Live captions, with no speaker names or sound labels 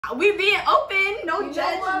We being open, no You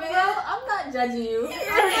judgment. know what, bro? I'm not judging you.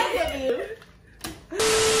 I'm not judging you.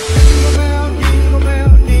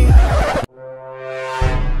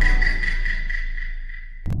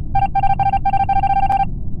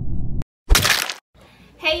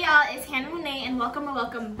 Hey y'all, it's Hannah Monet and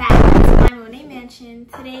welcome back to my Monet Mansion.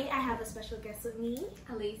 Today I have a special guest with me,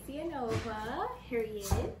 Alecia Nova,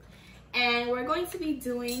 period. And we're going to be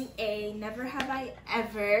doing a Never Have I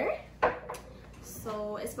Ever.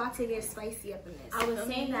 So it's about to get spicy up in this. I was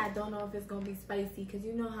saying that I don't know if it's gonna be spicy because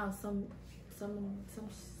you know how some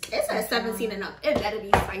it's a 17 and up. It better be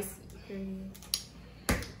spicy.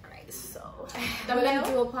 Alright, so we're gonna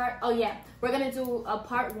do a part. Oh yeah, we're gonna do a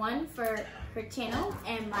part 1 for her channel,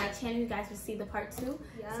 and my channel. You guys will see the part 2.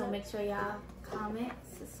 Yeah. So make sure y'all comment,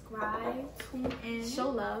 subscribe, tune in,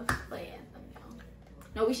 show love. But yeah,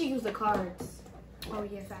 no, we should use the cards. Oh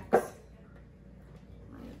yeah, facts.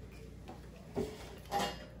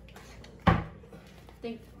 I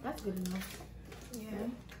think that's good enough. Yeah.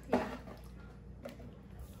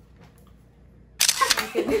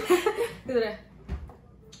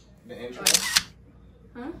 The intro?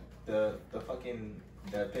 Huh? The fucking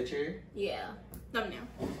the picture? Yeah.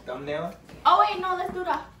 Thumbnail? Oh wait, no, let's do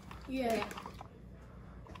that. Yeah.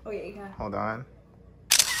 Oh yeah, you got it. Hold on.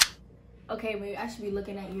 Okay, wait. I should be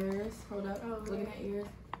looking at yours. Hold up. Oh, looking okay. at yours.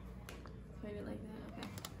 Wait it like that.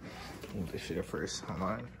 Okay. Move this shit up first. Hold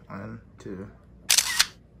on. 1, 2.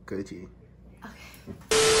 Gucci.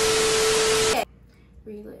 Okay.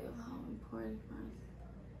 Relive how important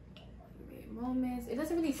moments. It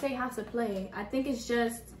doesn't really say how to play. I think it's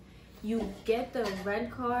just you get the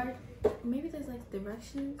red card. Maybe there's like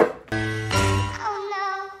directions. Oh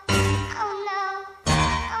no. Oh no.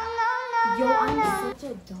 Oh no, no. Yo, I'm such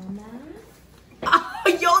a dumbass.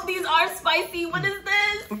 Oh, yo, these are spicy. What is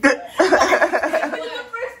this? This is the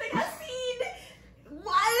first thing I've seen.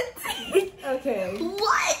 What? Okay.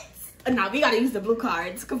 What? Nah, we gotta use the blue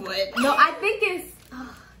cards. Come on. No, I think it's.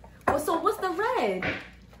 Well, so what's the red?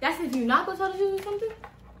 That's if you're not gonna tell the truth or something?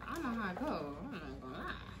 I don't know how to go. I'm not gonna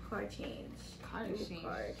lie. Card change. Card change.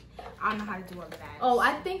 I don't know how to do all of that. Oh,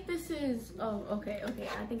 I think this is. Oh, okay.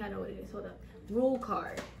 I think I know what it is. Hold up. Rule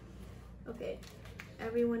card. Okay.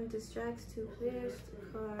 Everyone distracts to this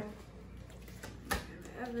card.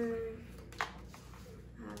 Ever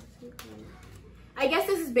have 2 cards. I guess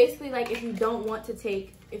this is basically like if you don't want to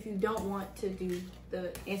do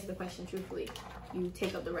answer the question truthfully, you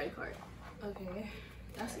take up the red card. Okay.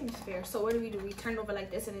 That seems fair. So what do? We turn over like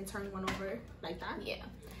this and then turn one over like that? Yeah.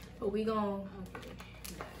 But we gon' Okay.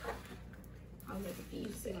 I'll make it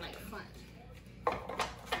These seem like fun.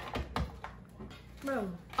 bro.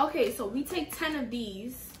 Okay, so we take 10 of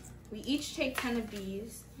these. We each take 10 of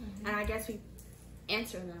these, and I guess we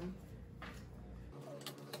answer them.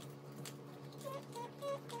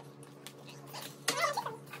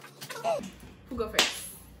 Who go first?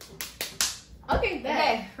 Okay, bet.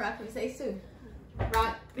 Okay. Rock, paper, scissors, shoot.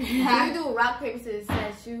 Rock. Do you do rock, paper,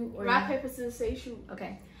 scissors, shoot? Or Rock, paper, scissors, say shoot.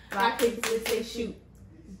 Okay. Rock, paper, scissors, say shoot.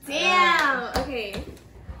 Damn. Okay.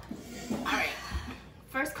 All right.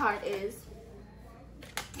 First card is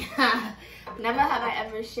never have I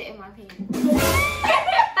ever shit in my pants.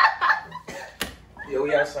 Yo,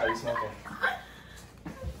 we outside. We smoking.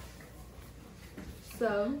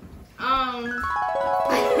 So. Why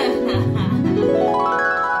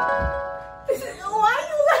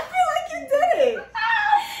you laughing like you did it?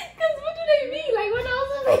 Cause what do they mean? Like what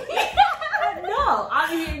else? No,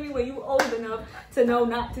 obviously when you old enough to know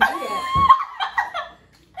not to do that.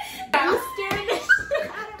 You scaring the shit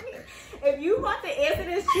out of me. If you want to answer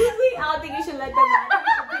this truthfully, I don't think you should let them out. You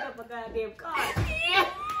should pick up a goddamn card.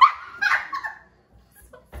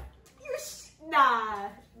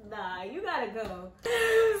 Nah, you gotta go.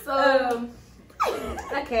 So,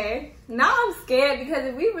 okay. Now I'm scared because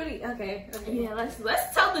if we really okay. Yeah,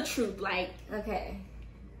 let's tell the truth. Like, Okay.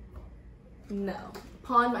 No.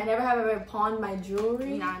 I never have ever pawned my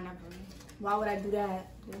jewelry. nah, never. Why would I do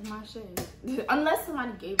that? It's my shit. Unless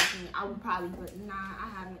somebody gave it to me, I would probably. But nah, I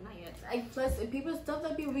haven't. Not yet. Like plus if stuff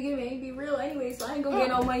that people be giving ain't be real anyway, so I ain't gonna get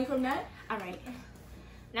no money from that. All right.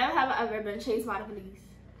 Never have I ever been chased by the police.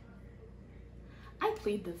 I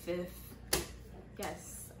plead the 5th.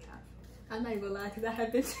 Yes, I have. I'm not even gonna lie, cause I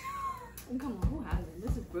have been. Come on, who hasn't?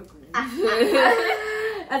 This is Brooklyn.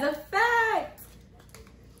 As a fact,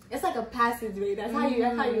 it's like a passageway. That's how you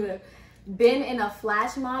live. Been in a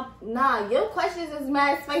flash mob? Nah, your questions is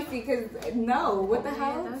mad spicy. Cause no, what the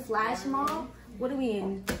hell? Flash mob? What are we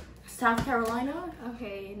in? South Carolina?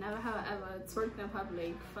 Okay, never have I ever twerked in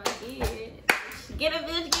public. Fuck it. Get a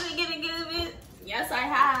bitch, get a bitch. Yes, I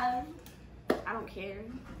have. I don't care.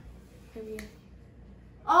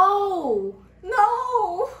 Oh, No.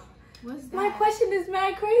 No. What's that? My question is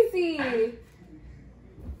mad crazy.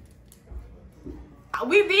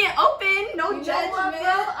 We being open, no You know judgment. what,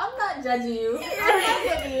 bro? I'm not judging you. I'm not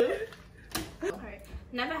judging you. Alright.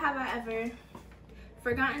 Never have I ever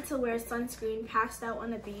forgotten to wear sunscreen, passed out on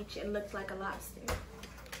the beach, and looked like a lobster.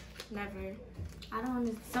 Never. I don't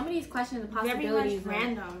understand. Some of these questions and Very possibilities much are-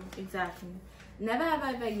 random. Exactly. Never have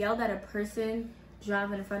I ever yelled at a person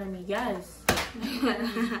driving in front of me. Yes.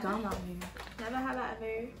 Dumb out here. Never have I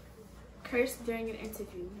ever cursed during an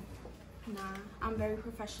interview. Nah, I'm very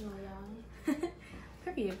professional, y'all.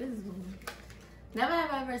 Period. Businesswoman. Never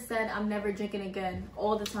have I ever said I'm never drinking again.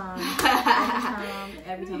 All the time.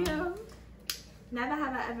 Every time. Yeah. Never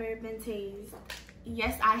have I ever been tased.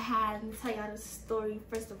 Yes, I have. Let me tell y'all the story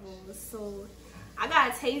first of all. So, I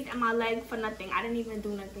got tased in my leg for nothing. I didn't even do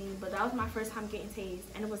nothing, but that was my first time getting tased,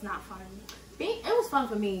 and it was not fun. It was fun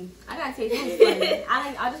for me. I gotta tell you, it was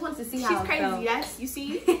fun. I just wanted to see how She's it crazy. felt. Yes, you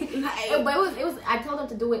see. But it was. I told them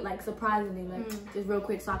to do it like surprisingly, like just real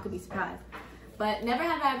quick, so I could be surprised. But never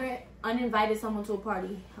have I ever uninvited someone to a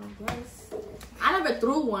party. I guess I never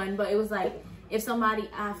threw one, but it was like if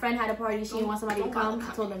a friend had a party, she didn't want somebody to come.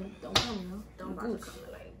 I told them, don't come, you know. Don't bother coming.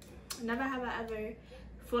 Like, never have I ever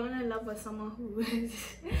fallen in love with someone who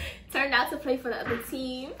turned out to play for the other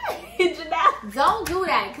team. Don't do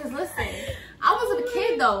that, cause listen, I was a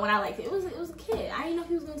kid though when I liked it. It was a kid. I didn't know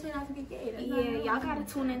he was gonna turn out to be gay. That's not Yeah, normal. y'all gotta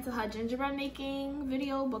tune into her gingerbread making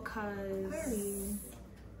video because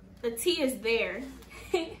the tea is there.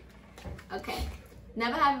 Okay.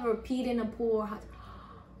 Never have ever peed in a pool or hot.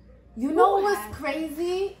 You know Who what's has?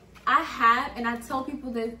 crazy? I have, and I tell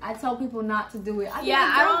people that I tell people not to do it. I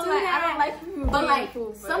I don't like people but being like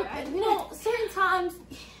cool, some, you know, certain times,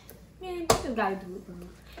 man, you just gotta do it, bro.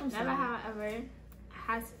 I'm Never sorry. have I ever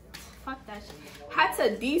had fuck that shit. Had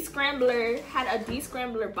a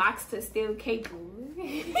descrambler box to steal cable.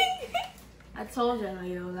 I told y'all,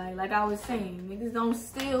 yo, like I was saying, niggas don't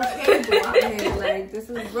steal cable out here. Like, this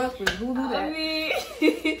is Brooklyn. Who do that?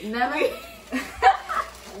 Never.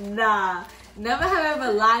 Nah. Never have I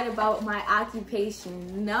ever lied about my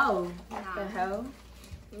occupation. No. Nah. The hell?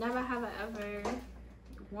 Never have I ever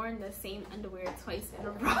worn the same underwear twice in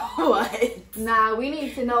a row. What? Nah, we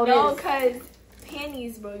need to know No, this. cause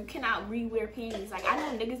panties, bro. You cannot re-wear panties. Like I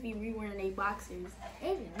know niggas be re-wearing their boxers.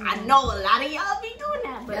 I know a lot of y'all be doing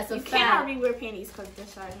that, but That's a you fact. cannot re-wear panties because this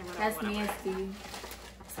started him. That's nasty.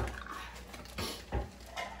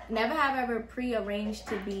 Never have I ever pre-arranged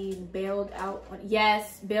to be bailed out.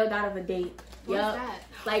 Yes, bailed out of a date. What's Yup. that?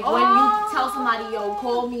 Like when you tell somebody, yo,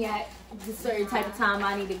 call me at a certain type of time,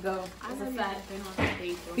 I need to go. I've That's a never fact. been on a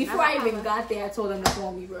date, bro. Before Never I have even got there, I told them to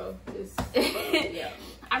call me, bro. Just, yeah.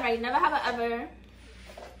 All right, never have I ever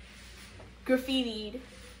graffitied.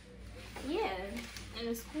 Yeah, in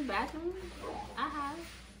the school bathroom. I have.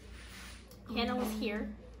 Hannah was here.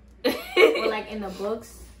 Or like in the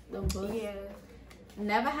books. The books. Yeah.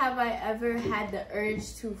 Never have I ever had the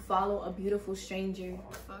urge to follow a beautiful stranger.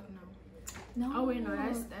 Fuck no. No. Oh wait, no,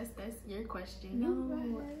 that's your question.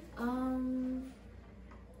 No.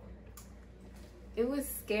 It was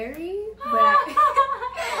scary, but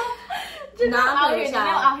Janelle Nah, I'm out here, playing with Janelle y'all.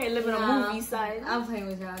 out here living Nah, a movie, son. I'm playing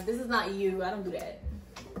with y'all. This is not you. I don't do that.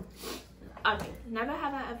 Okay, never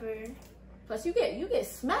have I ever. Plus, you get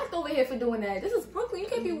smacked over here for doing that. This is Brooklyn. You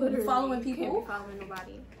can't be following You can't people. be following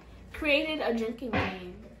nobody. Created a drinking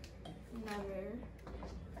game. Never.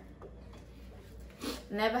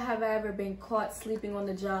 Never have I ever been caught sleeping on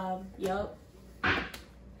the job. Yup.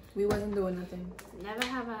 We wasn't doing nothing. Never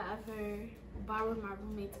have I ever borrowed my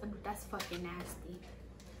roommate's. That's fucking nasty.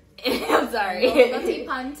 I'm sorry. Dirty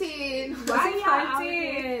panty. Why Dirty y'all out panty.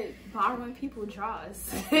 here borrowing people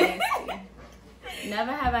drawers?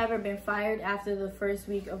 Never have I ever been fired after the first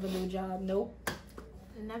week of a new job. Nope.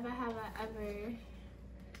 Never have I ever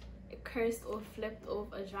cursed or flipped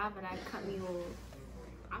off a driver that cut me off.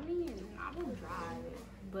 I mean, I don't drive,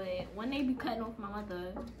 but when they be cutting off my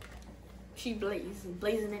mother, she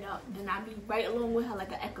blazing it up, and I be right along with her like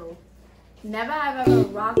an echo. Never have I ever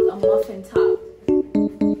rocked a muffin top.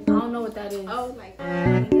 I don't know what that is. Oh, like I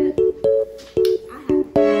have.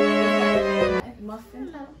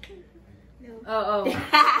 Muffin top? No. Oh.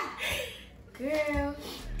 Girl.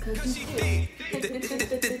 Cause you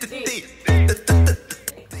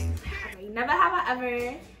Never have I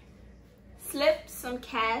ever slipped some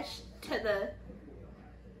cash to the.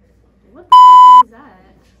 What the fuck is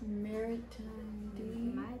that? Maritime D.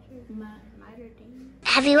 Miter D.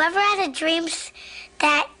 Have you ever had a dream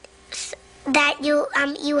that you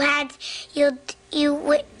do?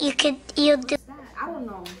 What's that? I don't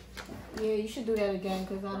know. Yeah, you should do that again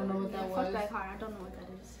because I don't know what that Fuck was. that car. I don't know what that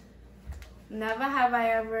is. Never have I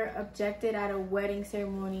ever objected at a wedding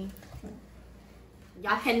ceremony.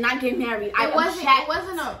 Y'all cannot get married. It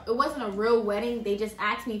wasn't a real wedding. They just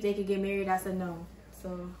asked me if they could get married. I said no.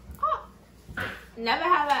 So Never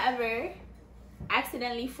have I ever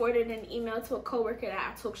accidentally forwarded an email to a coworker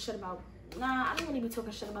that I talk shit about. Nah, I don't really be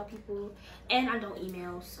talking shit about people, and I don't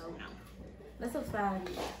email, so no. that's a fact.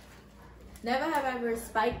 Never have I ever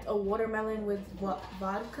spiked a watermelon with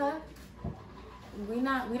vodka. We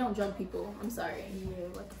don't drug people. I'm sorry. Yeah,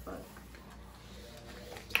 what the fuck?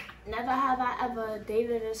 Never have I ever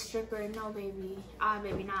dated a stripper. No, baby.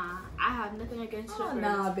 Baby, nah. I have nothing against strippers. Oh,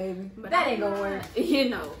 nah, baby. But That ain't gonna work. You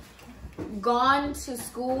know. Gone to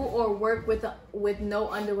school or work with no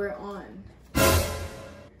underwear on.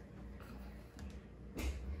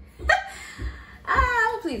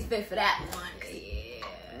 I would plead fit for that one. Yeah.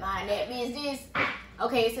 Mind that business.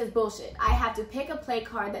 Okay, it says bullshit. I have to pick a play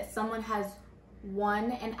card that someone has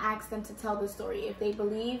won and ask them to tell the story. If they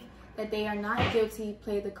believe that they are not guilty,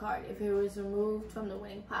 play the card. If it was removed from the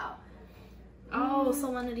winning pile. Oh, so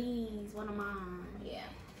one of these. One of mine. Yeah.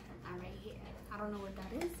 All right here. I don't know what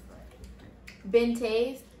that is, but. Been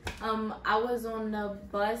tased. I was on the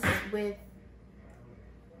bus with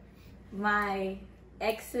my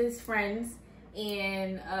ex's friends,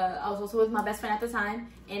 and I was also with my best friend at the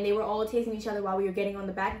time, and they were all tasing each other while we were getting on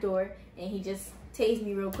the back door, and he just tased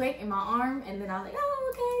me real quick in my arm, and then I was like,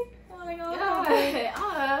 oh, okay. I'm like, oh, okay.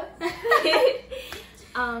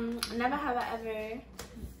 Never have I ever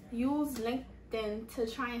used LinkedIn to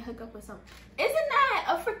try and hook up with someone. Isn't that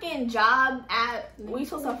a freaking job app? We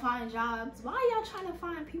supposed to find jobs. Why y'all trying to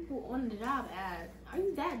find people on the job app? Are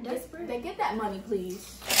you that desperate? They get that money,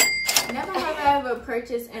 please. Never have I ever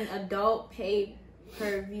purchased an adult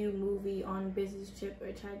pay-per-view movie on business trip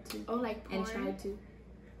or tried to. Oh, like porn? And tried to.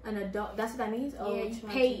 An adult. That's what that means. Oh, yeah, you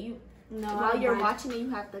pay you. No, while you're watching it, you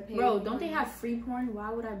have to pay. Bro, don't they have free porn?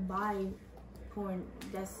 Why would I buy porn?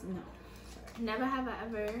 That's no. Never have I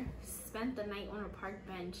ever spent the night on a park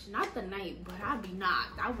bench. Not the night, but I'd be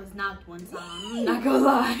knocked. I was knocked one time. I'm not gonna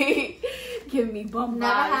lie. Give me bum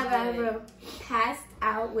Never vibes, have I but- ever passed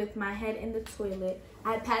out with my head in the toilet.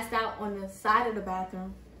 I passed out on the side of the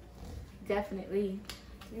bathroom. Definitely.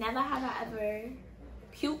 Never have I ever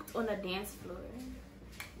puked on a dance floor.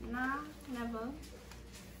 Nah, never.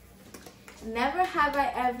 Never have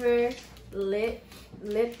I ever lit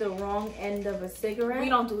the wrong end of a cigarette. We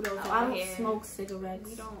don't do those. I over don't here. smoke cigarettes.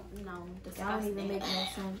 We don't. No, That disgusting. don't even make no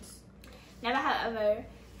sense. Never have ever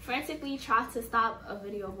frantically tried to stop a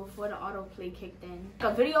video before the autoplay kicked in.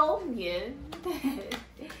 A video, yeah.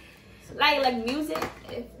 like music,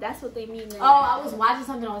 if that's what they mean. Then. Oh, I was watching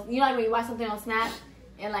something on. You know, like when you watch something on Snap,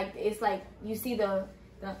 and like it's like you see the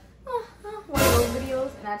one of those videos,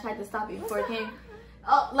 and I tried to stop it before it came.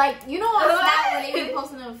 Oh, like you know on Snap when they be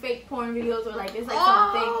posting them fake porn videos or like it's like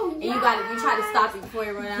something, and you try to stop it before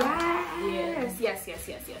it run out. Yes.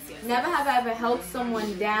 Never have I ever held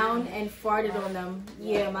someone down and farted on them.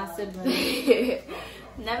 Yeah, my sibling.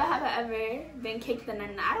 Never have I ever been kicked in the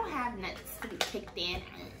nuts. I don't have nuts to be kicked in.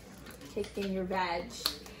 Kicked in your vag.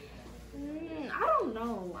 I don't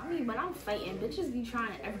know. I mean, when I'm fighting, bitches be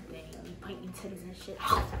trying everything. Be biting titties and shit.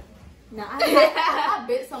 No, I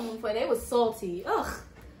bit someone before. They was salty. Ugh.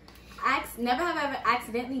 Never have I ever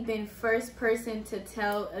accidentally been first person to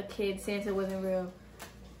tell a kid Santa wasn't real.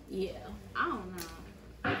 Yeah. I don't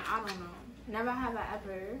know. Never have I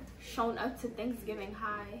ever shown up to Thanksgiving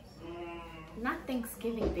high. Not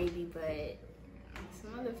Thanksgiving, baby, but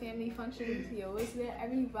some other family functions. Yo, is there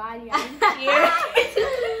everybody? I'm here.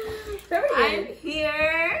 I'm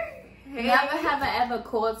here. Hey. Never have I ever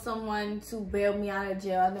called someone to bail me out of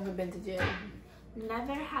jail. I've never been to jail.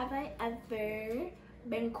 Never have I ever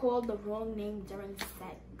been called the wrong name during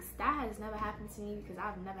sex. That has never happened to me because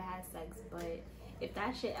I've never had sex. But if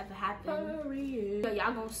that shit ever happened,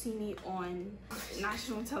 y'all gonna see me on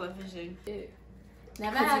national television.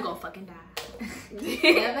 Never Cause have you gonna fucking die.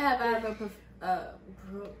 Never have I ever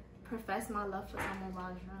Profess my love for someone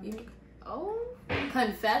while drunk. Oh,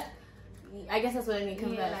 confess. I guess that's what I mean.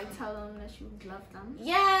 Confess. yeah, like tell them that you love them.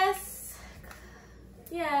 Yes.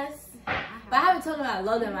 But I haven't told them I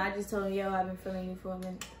love them. I just told them, yo, I've been feeling you for a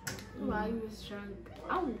minute. While you was drunk.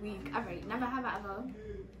 I'm weak. All right. Never have I ever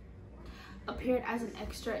appeared as an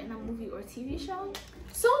extra in a movie or TV show.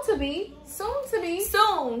 Soon to be. Soon.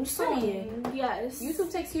 Period. Yes.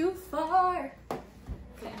 YouTube takes you far.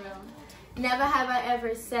 For real. Never have I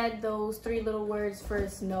ever said those 3 little words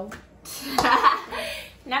first. No.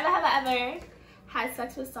 Never have I ever had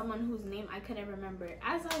sex with someone whose name I couldn't remember.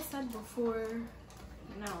 As I said before,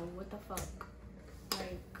 no, what the fuck?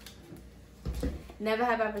 Like, Never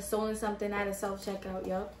have I ever stolen something at a self-checkout.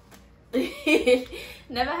 Yup.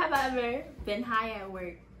 Never have I ever been high at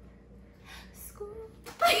work. School.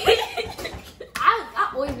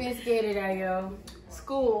 I always been scared of that, yo.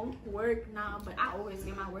 School, work, nah, but I always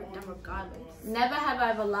get my work done regardless. Never have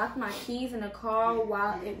I ever locked my keys in a car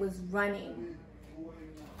while it was running.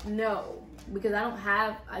 No, because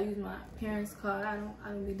I use my parents' car. I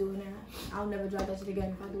don't be doing that. I'll never drive that shit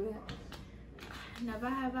again if I do that. Never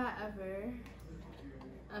have I ever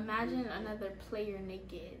imagined another player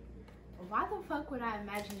naked. Why the fuck would I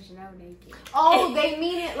imagine Janelle naked? Oh, they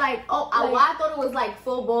mean it like, I thought it was like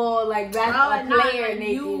football, like that's a player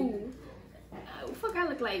naked. You. Fuck, I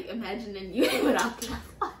look like imagining you without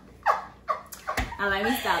clothes. Let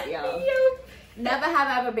me stop, y'all. Never have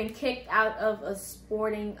I ever been kicked out of a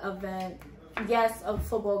sporting event. Yes, a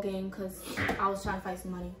football game, because I was trying to fight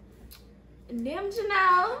somebody. Damn,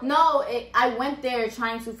 Janelle. No, I went there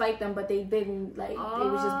trying to fight them, but they didn't. Like, they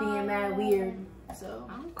was just being mad weird. So.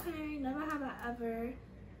 Okay, never have I ever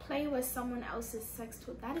played with someone else's sex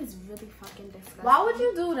toy. That is really fucking disgusting. Why would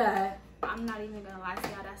you do that? I'm not even gonna lie to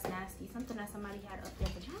y'all, that's nasty. Something that somebody had up their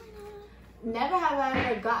vagina. Never have I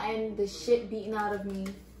ever gotten the shit beaten out of me.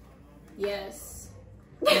 Yes.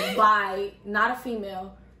 By, not a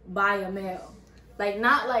female, by a male. Like,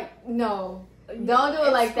 not like, no. Don't do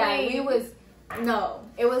it like that.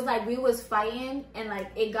 It was like we was fighting and like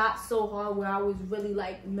it got so hard where I was really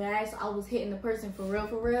like mad. So I was hitting the person for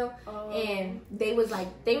real. And they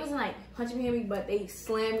wasn't like punching me, but they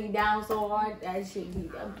slammed me down so hard that shit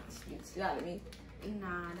beat the shit out of me.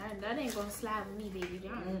 Nah, that ain't gonna slap with me, baby.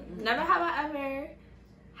 Never have I ever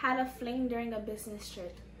had a fling during a business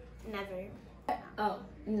trip. Never. Oh,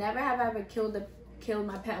 never have I ever killed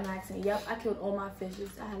my pet on accident. Yep, I killed all my fishes.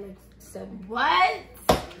 I had like 7. What?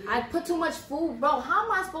 I put too much food, bro. How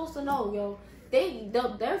am I supposed to know, yo?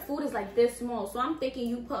 Their food is like this small, so I'm thinking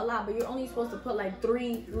you put a lot, but you're only supposed to put like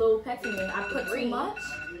 3 little pecks in there. I put too much.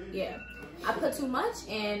 Yeah, I put too much,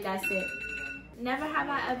 and that's it. Never have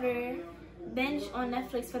I ever binged on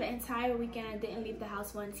Netflix for the entire weekend and didn't leave the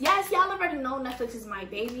house once. Yes, y'all already know Netflix is my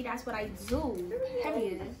baby. That's what I do.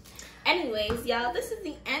 Period. Anyways, y'all, this is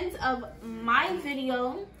the end of my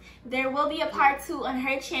video. There will be a part 2 on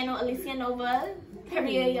her channel, Alecia Nova.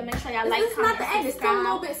 Period. Y'all make sure y'all like, comment, not the end. It's still a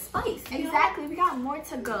little bit spicy. Exactly. We got more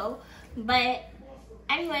to go. But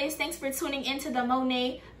anyways, thanks for tuning into the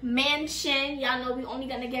Monet Mansion. Y'all know we only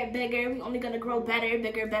gonna get bigger. We only gonna grow better,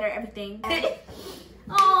 bigger, better, everything.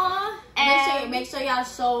 Aww. And make sure y'all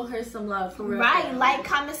show her some love for real. Right. Like,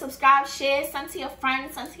 comment, subscribe, share, send to your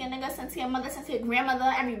friends, send to your nigga, send to your mother, send to your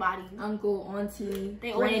grandmother, everybody. Uncle, auntie,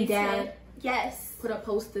 they granddad. Yes. Put up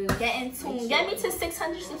posters. Get in tune. Get me to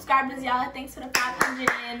 600 subscribers, y'all. Thanks for the 500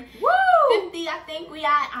 and Woo! 50, I think we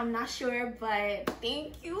at. I'm not sure, but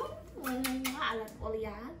thank you. I love all of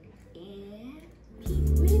y'all.